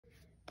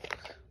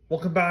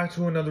Welcome back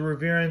to another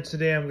review, and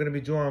today I'm going to be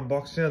doing an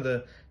unboxing of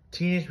the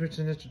Teenage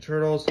Mutant Ninja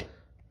Turtles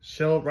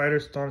Shell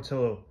Riders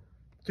Donatello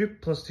 3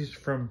 plus tees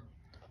from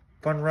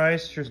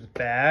Funrise. Here's the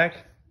bag.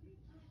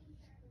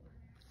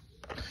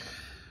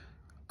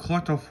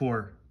 Collect all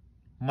 4.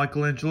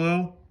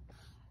 Michelangelo,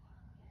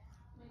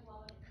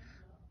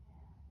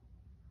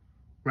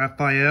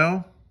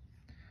 Raphael,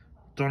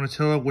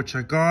 Donatello, which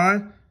I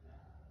got,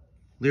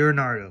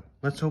 Leonardo.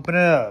 Let's open it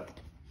up.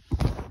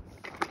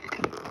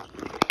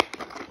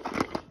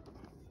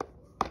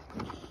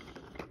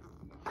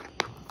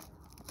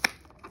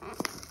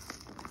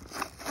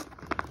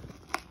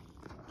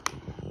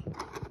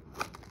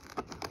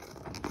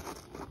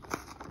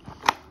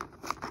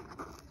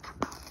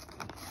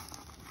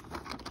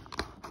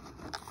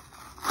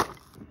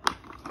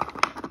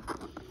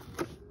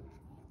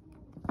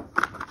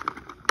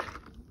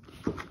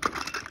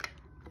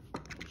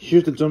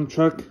 Here's the dump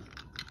truck.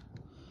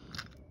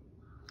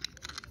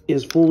 It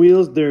has 4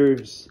 wheels.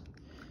 There's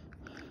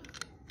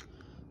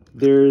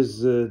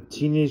a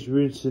Teenage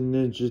Mutant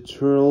Ninja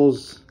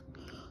Turtles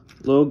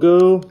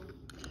logo.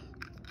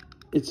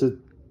 It's a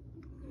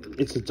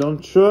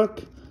dump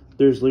truck.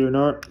 There's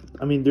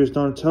there's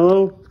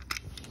Donatello.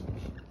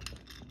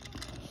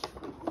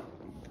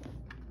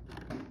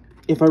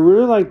 If I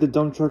really like the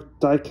dump truck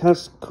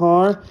diecast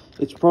car,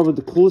 it's probably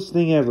the coolest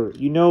thing ever.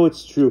 You know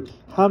it's true.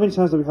 How many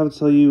times do we have to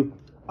tell you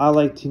I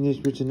like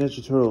Teenage Mutant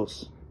Ninja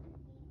Turtles?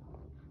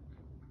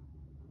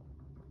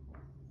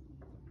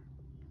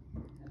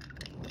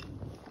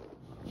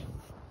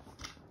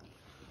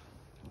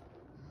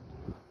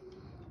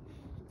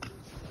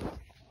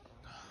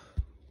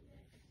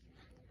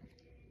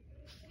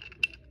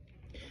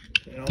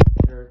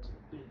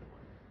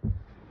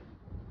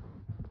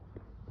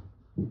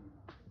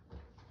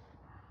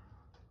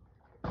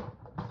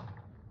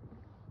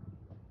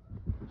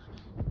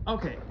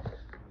 Okay.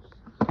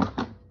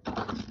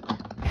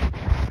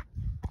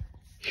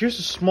 Here's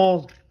a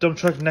small dump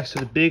truck next to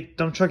the big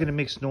dump truck, and it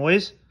makes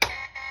noise.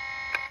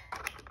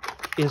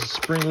 It's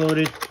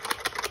spring-loaded.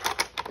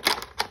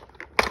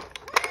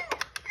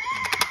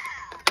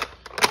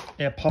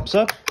 And it pops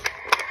up.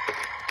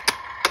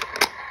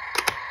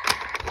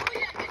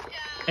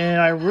 And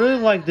I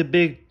really like the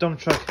big dump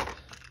truck,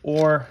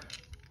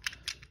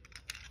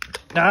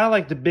 I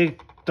like the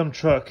big dump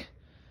truck,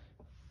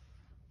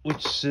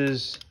 which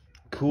is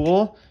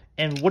cool.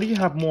 And what do you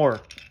have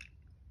more?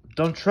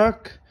 Dump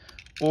truck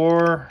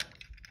and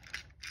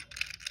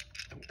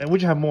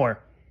would you have more?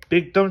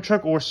 Big dump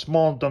truck or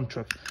small dump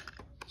truck?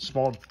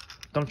 Small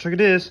dump truck it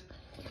is.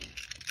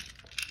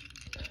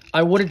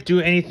 I wouldn't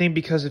do anything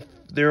because if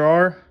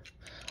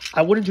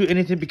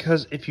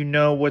you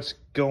know what's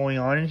going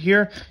on in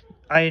here.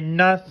 I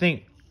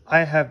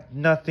have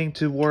nothing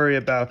to worry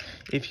about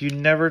if you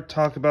never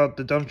talk about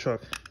the dump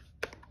truck.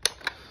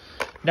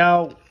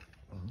 Now,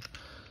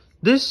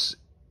 this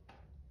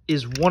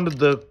is one of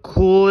the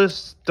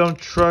coolest dump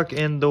truck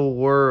in the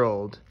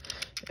world,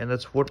 and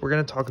that's what we're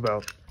going to talk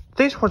about.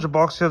 Thanks for watching a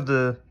box of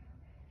the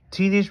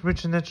Teenage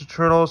Mutant Ninja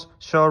Turtles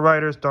Shell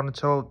Riders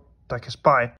Donatello diecast. Bye.